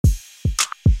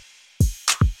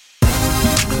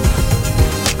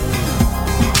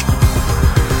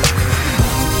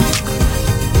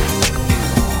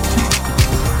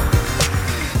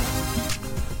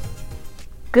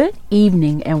Good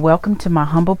evening and welcome to my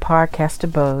humble podcast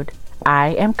abode.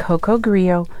 I am Coco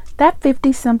Grillo, that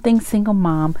 50-something single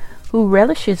mom who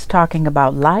relishes talking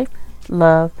about life,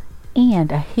 love,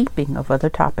 and a heaping of other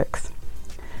topics.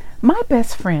 My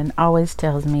best friend always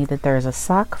tells me that there is a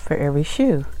sock for every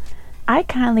shoe. I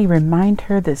kindly remind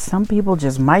her that some people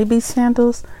just might be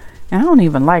sandals, and I don't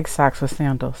even like socks with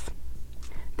sandals.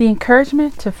 The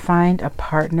encouragement to find a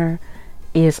partner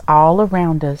is all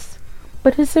around us,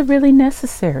 but is it really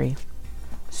necessary?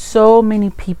 So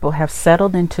many people have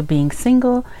settled into being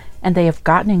single and they have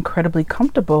gotten incredibly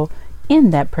comfortable in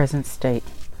that present state.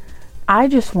 I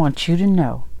just want you to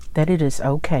know that it is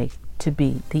okay to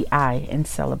be the I in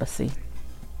celibacy.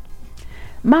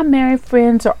 My married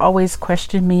friends are always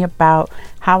questioning me about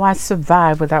how I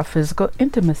survive without physical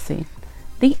intimacy.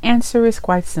 The answer is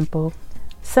quite simple.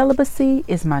 Celibacy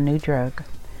is my new drug.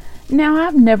 Now,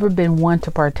 I've never been one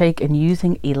to partake in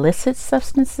using illicit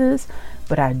substances,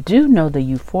 but I do know the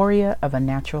euphoria of a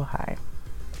natural high.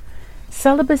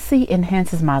 Celibacy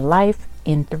enhances my life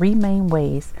in three main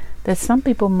ways that some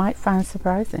people might find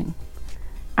surprising.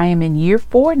 I am in year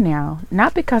 4 now,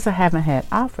 not because I haven't had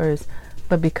offers,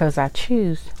 but because I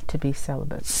choose to be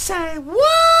celibate. Say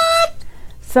what?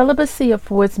 Celibacy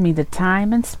affords me the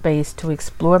time and space to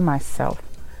explore myself.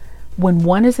 When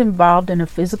one is involved in a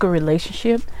physical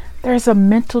relationship, there's a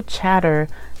mental chatter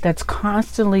that's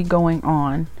constantly going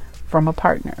on from a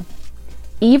partner.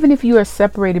 Even if you are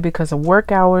separated because of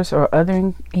work hours or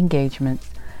other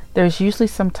engagements, there's usually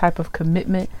some type of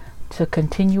commitment to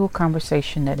continual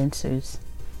conversation that ensues.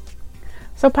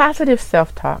 So positive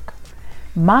self-talk.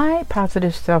 My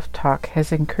positive self-talk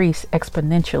has increased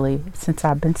exponentially since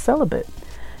I've been celibate.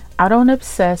 I don't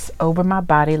obsess over my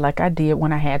body like I did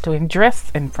when I had to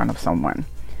undress in front of someone.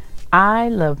 I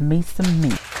love me some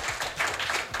me.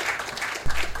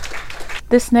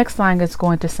 This next line is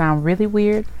going to sound really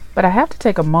weird, but I have to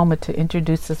take a moment to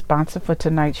introduce the sponsor for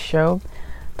tonight's show.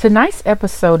 Tonight's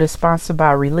episode is sponsored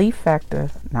by Relief Factor.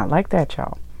 Not like that,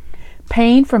 y'all.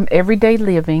 Pain from everyday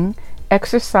living,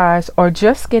 exercise, or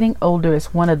just getting older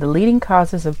is one of the leading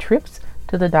causes of trips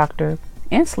to the doctor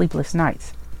and sleepless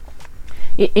nights.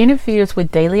 It interferes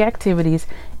with daily activities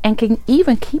and can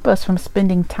even keep us from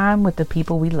spending time with the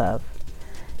people we love.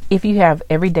 If you have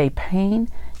everyday pain,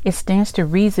 it stands to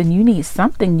reason you need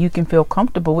something you can feel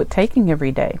comfortable with taking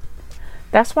every day.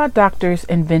 That's why doctors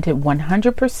invented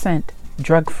 100%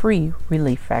 drug-free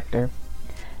Relief Factor.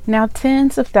 Now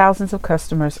tens of thousands of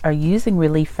customers are using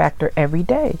Relief Factor every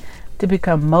day to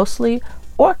become mostly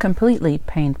or completely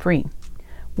pain-free.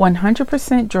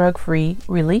 100% drug-free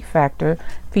Relief Factor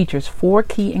features 4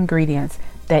 key ingredients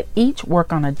that each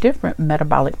work on a different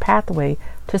metabolic pathway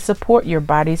to support your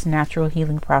body's natural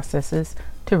healing processes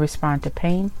to respond to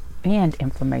pain and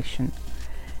inflammation.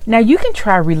 Now you can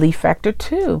try Relief Factor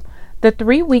too. The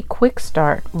 3-week quick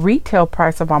start retail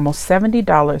price of almost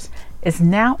 $70 is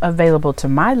now available to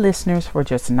my listeners for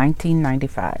just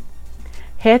 $19.95.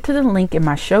 Head to the link in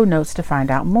my show notes to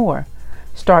find out more.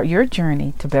 Start your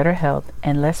journey to better health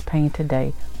and less pain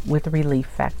today with Relief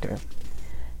Factor.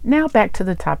 Now back to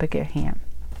the topic at hand.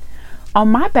 On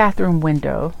my bathroom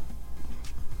window,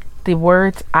 the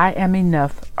words "I am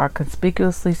enough" are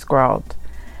conspicuously scrawled.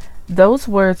 Those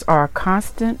words are a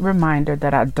constant reminder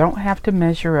that I don't have to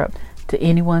measure up to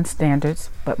anyone's standards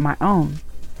but my own.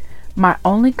 My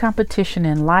only competition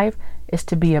in life is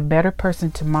to be a better person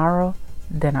tomorrow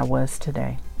than I was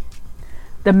today.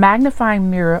 The magnifying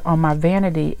mirror on my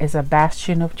vanity is a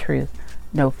bastion of truth.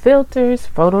 No filters,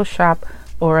 Photoshop,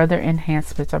 or other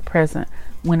enhancements are present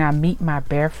when I meet my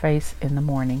bare face in the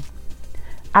morning.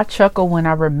 I chuckle when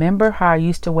I remember how I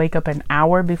used to wake up an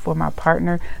hour before my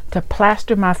partner to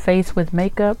plaster my face with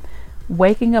makeup.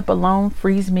 Waking up alone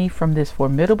frees me from this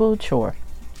formidable chore.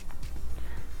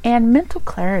 And mental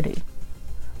clarity.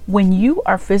 When you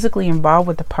are physically involved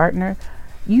with a partner,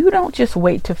 you don't just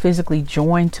wait to physically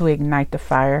join to ignite the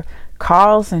fire.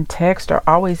 Calls and texts are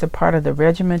always a part of the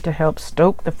regimen to help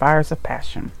stoke the fires of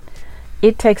passion.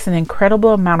 It takes an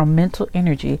incredible amount of mental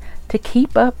energy to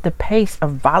keep up the pace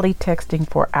of volley texting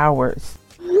for hours.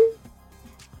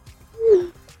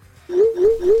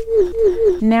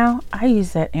 Now, I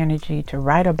use that energy to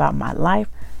write about my life,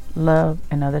 love,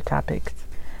 and other topics.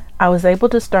 I was able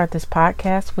to start this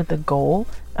podcast with the goal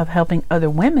of helping other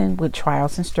women with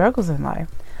trials and struggles in life.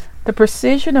 The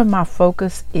precision of my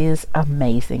focus is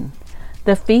amazing.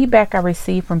 The feedback I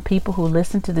receive from people who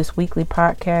listen to this weekly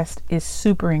podcast is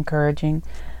super encouraging.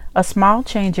 A small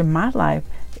change in my life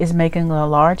is making a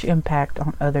large impact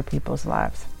on other people's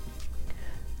lives.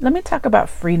 Let me talk about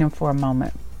freedom for a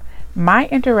moment. My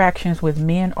interactions with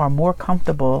men are more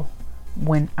comfortable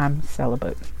when I'm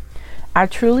celibate. I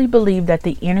truly believe that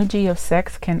the energy of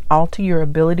sex can alter your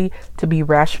ability to be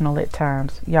rational at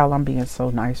times. Y'all, I'm being so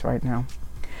nice right now.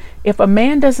 If a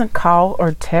man doesn't call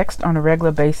or text on a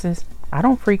regular basis, I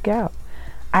don't freak out.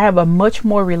 I have a much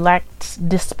more relaxed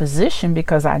disposition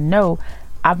because I know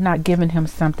I've not given him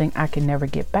something I can never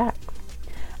get back.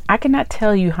 I cannot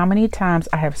tell you how many times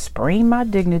I have sprained my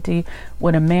dignity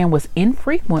when a man was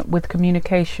infrequent with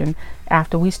communication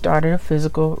after we started a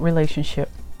physical relationship.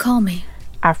 Call me.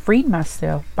 I freed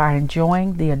myself by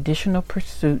enjoying the additional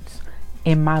pursuits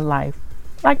in my life,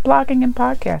 like blogging and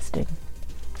podcasting.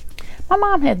 My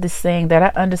mom had this saying that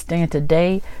I understand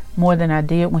today more than I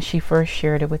did when she first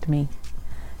shared it with me.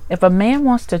 If a man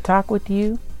wants to talk with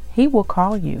you, he will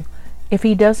call you. If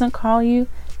he doesn't call you,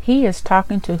 he is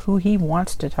talking to who he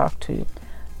wants to talk to.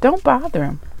 Don't bother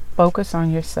him. Focus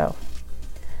on yourself.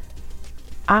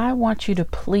 I want you to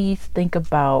please think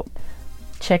about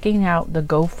checking out the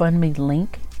GoFundMe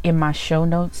link in my show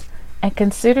notes and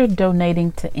consider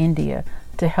donating to India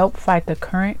to help fight the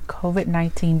current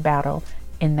COVID-19 battle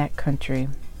in that country.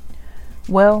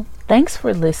 Well, thanks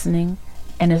for listening.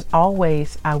 And as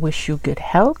always, I wish you good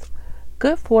health,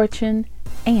 good fortune,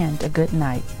 and a good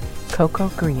night. Coco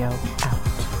Grillo out.